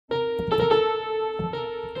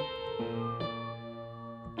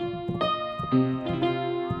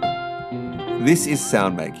This is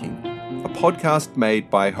Soundmaking, a podcast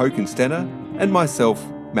made by Håkan Stenner and myself,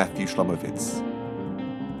 Matthew Schlomowitz.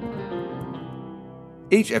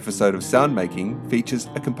 Each episode of Soundmaking features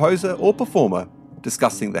a composer or performer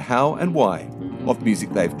discussing the how and why of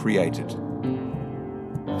music they've created.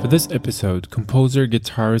 For this episode, composer,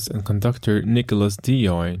 guitarist, and conductor Nicholas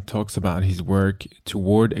Dioy talks about his work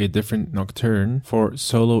Toward a Different Nocturne for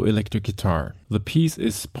solo electric guitar. The piece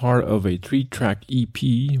is part of a 3-track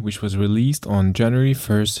EP which was released on January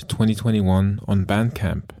 1st, 2021 on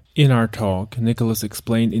Bandcamp. In our talk, Nicholas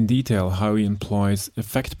explained in detail how he employs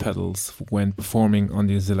effect pedals when performing on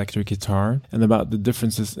his electric guitar and about the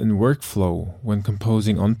differences in workflow when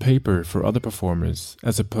composing on paper for other performers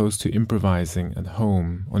as opposed to improvising at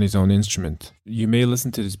home on his own instrument. You may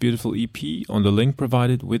listen to this beautiful EP on the link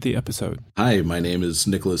provided with the episode. Hi, my name is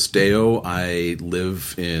Nicholas Dioy. I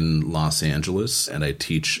live in Los Angeles and I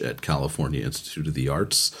teach at California Institute of the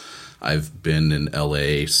Arts. I've been in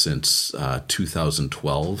LA since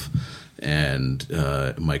 2012, and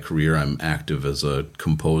in my career I'm active as a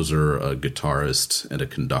composer, a guitarist, and a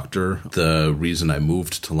conductor. The reason I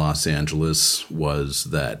moved to Los Angeles was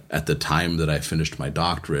that at the time that I finished my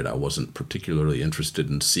doctorate, I wasn't particularly interested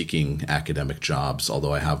in seeking academic jobs,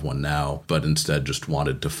 although I have one now, but instead just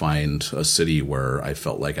wanted to find a city where I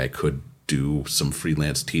felt like I could do some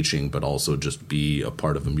freelance teaching, but also just be a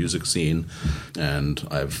part of a music scene. And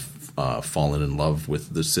I've fallen in love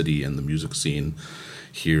with the city and the music scene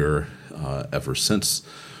here ever since.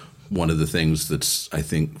 One of the things that's, I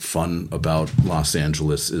think, fun about Los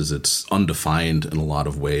Angeles is it's undefined in a lot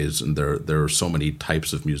of ways, and there are so many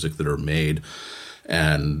types of music that are made.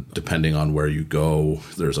 And depending on where you go,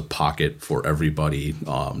 there's a pocket for everybody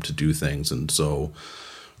to do things. And so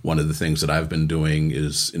one of the things that I've been doing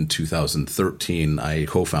is in 2013, I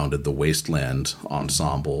co-founded the Wasteland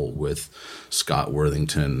Ensemble with Scott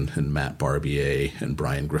Worthington and Matt Barbier and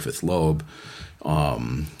Brian Griffith Loeb,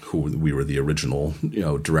 who we were the original,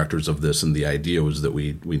 directors of this. And the idea was that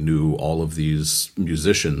we knew all of these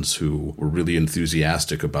musicians who were really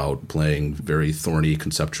enthusiastic about playing very thorny,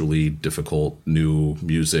 conceptually difficult new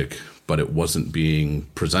music, but it wasn't being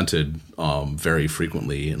presented very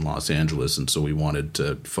frequently in Los Angeles. And so we wanted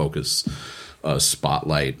to focus a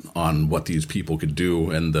spotlight on what these people could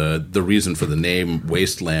do. And the reason for the name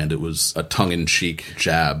Wasteland, it was a tongue-in-cheek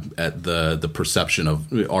jab at the perception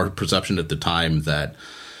of our perception at the time that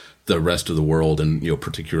the rest of the world, and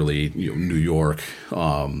particularly New York,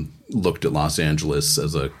 looked at Los Angeles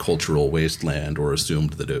as a cultural wasteland, or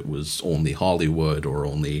assumed that it was only Hollywood or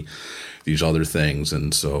only these other things.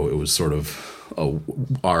 And so it was sort of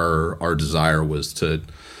our desire was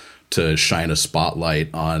to shine a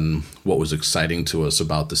spotlight on what was exciting to us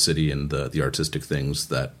about the city and the artistic things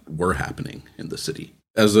that were happening in the city.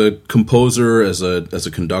 As a composer, as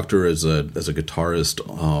a conductor, as a guitarist,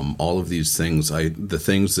 all of these things, the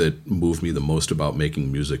things that move me the most about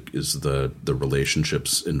making music is the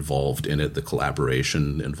relationships involved in it, the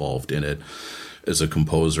collaboration involved in it. As a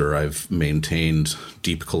composer, I've maintained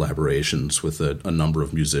deep collaborations with a number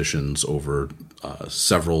of musicians over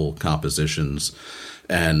several compositions.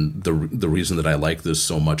 And the reason that I like this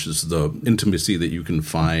so much is the intimacy that you can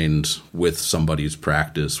find with somebody's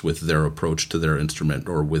practice, with their approach to their instrument,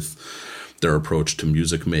 or with their approach to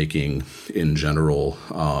music making in general.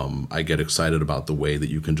 I get excited about the way that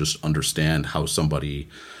you can just understand how somebody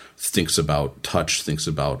thinks about touch, thinks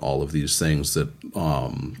about all of these things that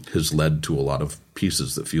has led to a lot of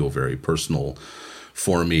pieces that feel very personal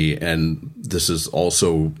for me. And this is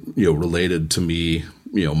also, related to me,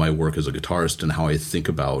 my work as a guitarist and how I think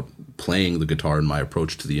about playing the guitar and my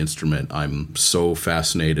approach to the instrument. I'm so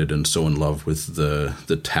fascinated and so in love with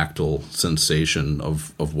the tactile sensation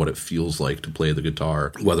of what it feels like to play the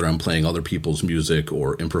guitar, whether I'm playing other people's music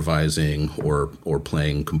or improvising or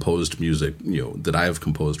playing composed music, that I have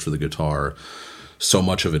composed for the guitar. So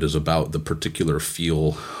much of it is about the particular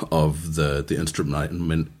feel of the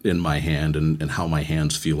instrument in my hand and how my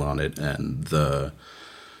hands feel on it. And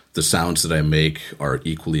the sounds that I make are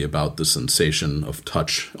equally about the sensation of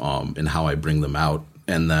touch and how I bring them out.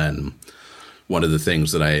 And then one of the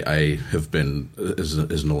things that I have been, as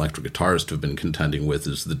an electric guitarist, have been contending with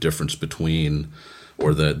is the difference between,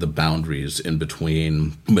 or the boundaries in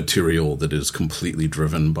between, material that is completely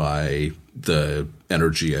driven by the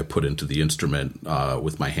energy I put into the instrument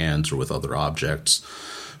with my hands or with other objects,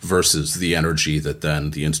 versus the energy that then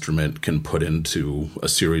the instrument can put into a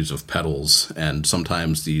series of pedals. And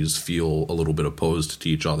sometimes these feel a little bit opposed to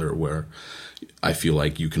each other, where I feel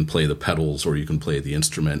like you can play the pedals or you can play the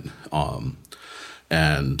instrument.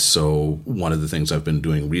 And so one of the things I've been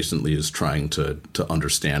doing recently is trying to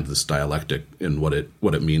understand this dialectic and what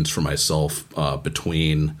it means for myself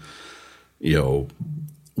between,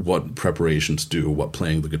 what preparations do, what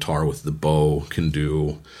playing the guitar with the bow can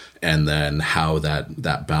do, and then how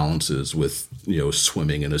that balances with,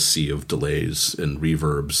 swimming in a sea of delays and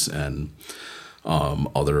reverbs and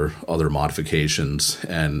other modifications,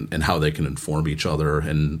 and how they can inform each other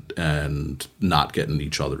and not get in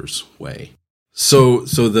each other's way. So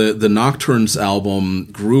the Nocturnes album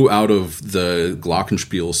grew out of the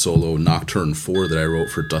Glockenspiel solo Nocturne 4 that I wrote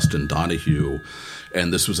for Dustin Donahue.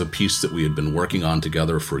 And this was a piece that we had been working on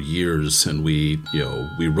together for years, and we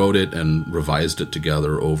wrote it and revised it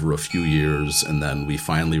together over a few years, and then we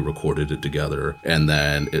finally recorded it together, and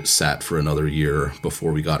then it sat for another year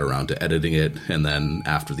before we got around to editing it, and then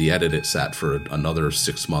after the edit, it sat for another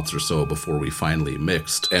 6 months or so before we finally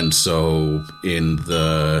mixed. And so in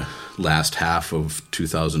the last half of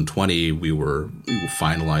 2020, we were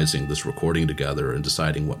finalizing this recording together and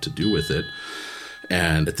deciding what to do with it.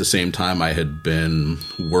 And at the same time, I had been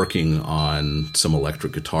working on some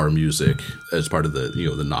electric guitar music as part of the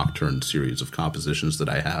Nocturne series of compositions that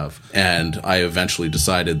I have. And I eventually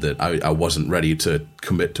decided that I wasn't ready to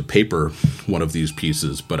commit to paper one of these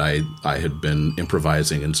pieces, but I had been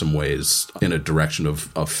improvising in some ways in a direction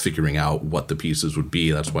of figuring out what the pieces would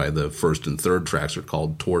be. That's why the first and third tracks are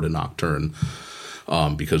called Tour de Nocturne.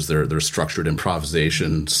 Because they're structured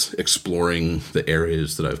improvisations exploring the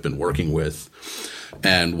areas that I've been working with.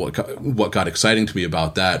 And what got exciting to me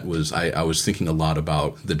about that was I was thinking a lot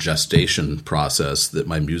about the gestation process that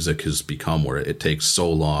my music has become, where it takes so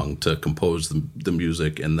long to compose the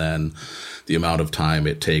music, and then the amount of time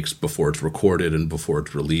it takes before it's recorded and before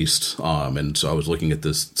it's released. And so I was looking at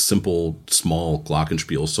this simple, small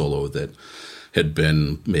Glockenspiel solo that had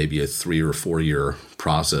been maybe a 3 or 4 year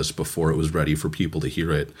process before it was ready for people to hear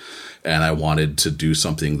it. And I wanted to do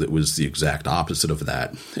something that was the exact opposite of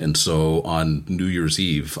that. And so on New Year's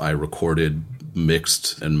Eve, I recorded,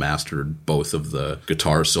 mixed, and mastered both of the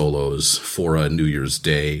guitar solos for a New Year's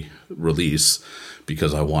Day release,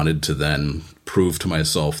 because I wanted to then prove to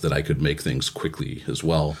myself that I could make things quickly as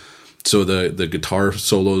well. So the guitar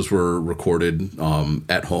solos were recorded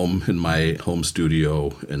at home in my home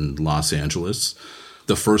studio in Los Angeles.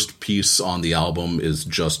 The first piece on the album is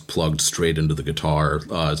just plugged straight into the guitar.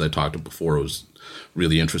 As I talked about before, I was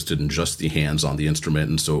really interested in just the hands on the instrument,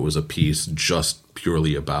 and so it was a piece just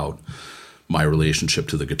purely about my relationship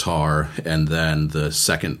to the guitar. And then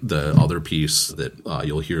the other piece that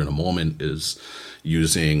you'll hear in a moment is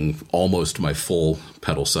using almost my full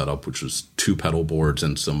pedal setup, which was 2 pedal boards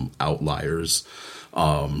and some outliers,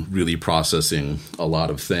 really processing a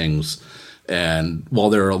lot of things. And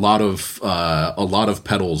while there are a lot of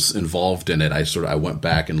pedals involved in it, I went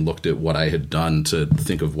back and looked at what I had done to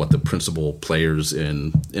think of what the principal players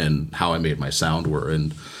in how I made my sound were.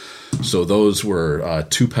 And so those were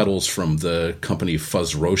 2 pedals from the company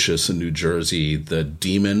Fuzzrocious in New Jersey, the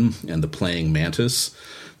Demon and the Playing Mantis.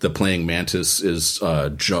 The Playing Mantis is a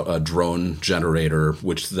drone generator,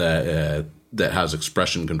 which that has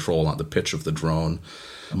expression control on the pitch of the drone.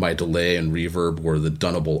 My delay and reverb were the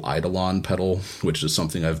Dunable Eidolon pedal, which is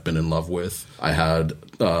something I've been in love with. I had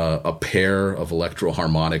a pair of Electro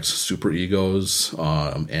Harmonix Super Egos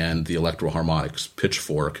and the Electro Harmonix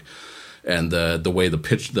Pitchfork. And the way the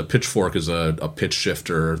Pitchfork is a pitch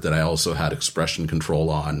shifter that I also had expression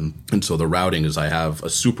control on. And so the routing is I have a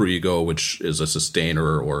Super Ego, which is a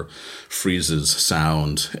sustainer or freezes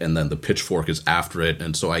sound, and then the Pitchfork is after it.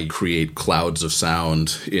 And so I create clouds of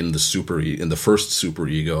sound in the first Super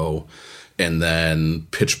Ego, and then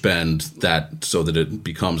pitch bend that so that it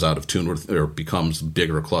becomes out of tune or becomes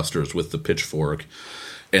bigger clusters with the Pitchfork.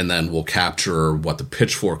 And then we'll capture what the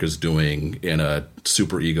Pitchfork is doing in a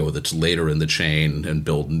Super Ego that's later in the chain and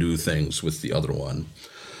build new things with the other one.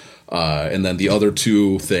 And then the other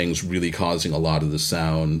 2 things really causing a lot of the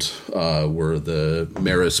sound were the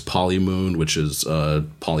Meris Polymoon, which is a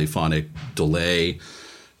polyphonic delay,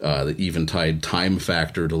 the Eventide time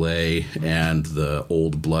factor delay, and the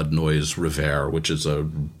Old Blood Noise Revers, which is a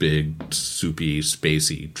big, soupy,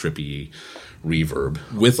 spacey, trippy reverb.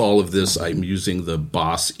 With all of this, I'm using the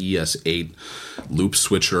Boss ES8 loop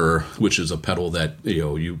switcher, which is a pedal that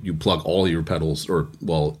you plug all your pedals,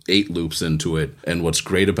 8 loops into it. And what's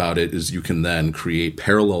great about it is you can then create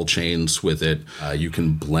parallel chains with it. You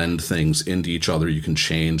can blend things into each other. You can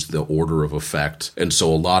change the order of effect. And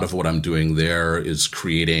so a lot of what I'm doing there is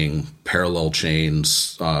creating parallel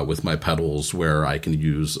chains with my pedals, where I can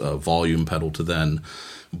use a volume pedal to then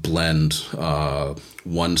blend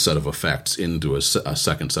one set of effects into a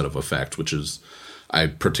second set of effects, which is I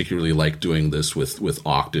particularly like doing this with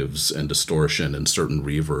octaves and distortion and certain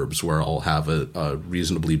reverbs, where I'll have a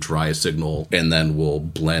reasonably dry signal and then we'll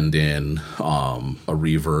blend in a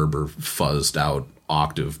reverb or fuzzed out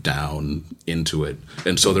octave down into it.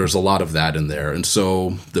 And so there's a lot of that in there. And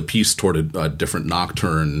so the piece toward a different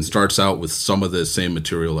nocturne starts out with some of the same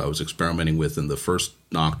material I was experimenting with in the first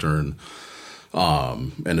nocturne,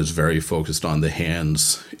 and is very focused on the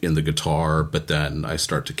hands in the guitar, but then I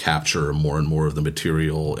start to capture more and more of the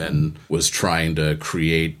material and was trying to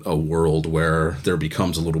create a world where there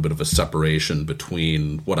becomes a little bit of a separation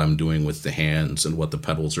between what I'm doing with the hands and what the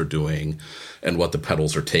pedals are doing and what the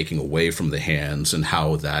pedals are taking away from the hands, and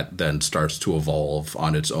how that then starts to evolve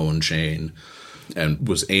on its own chain. And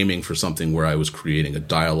was aiming for something where I was creating a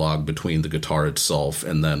dialogue between the guitar itself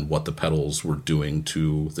and then what the pedals were doing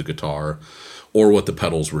to the guitar, or what the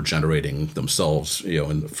pedals were generating themselves.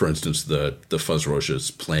 And for instance, the Fuzz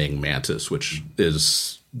Roche's playing Mantis, which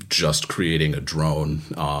is just creating a drone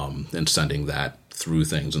and sending that through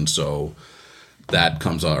things. And so that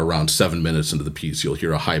comes around 7 minutes into the piece. You'll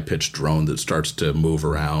hear a high-pitched drone that starts to move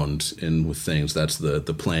around in with things. That's the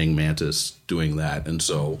playing Mantis doing that. And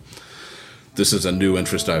so this is a new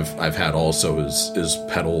interest I've had also, is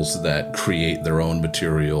pedals that create their own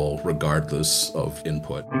material regardless of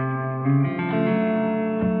input.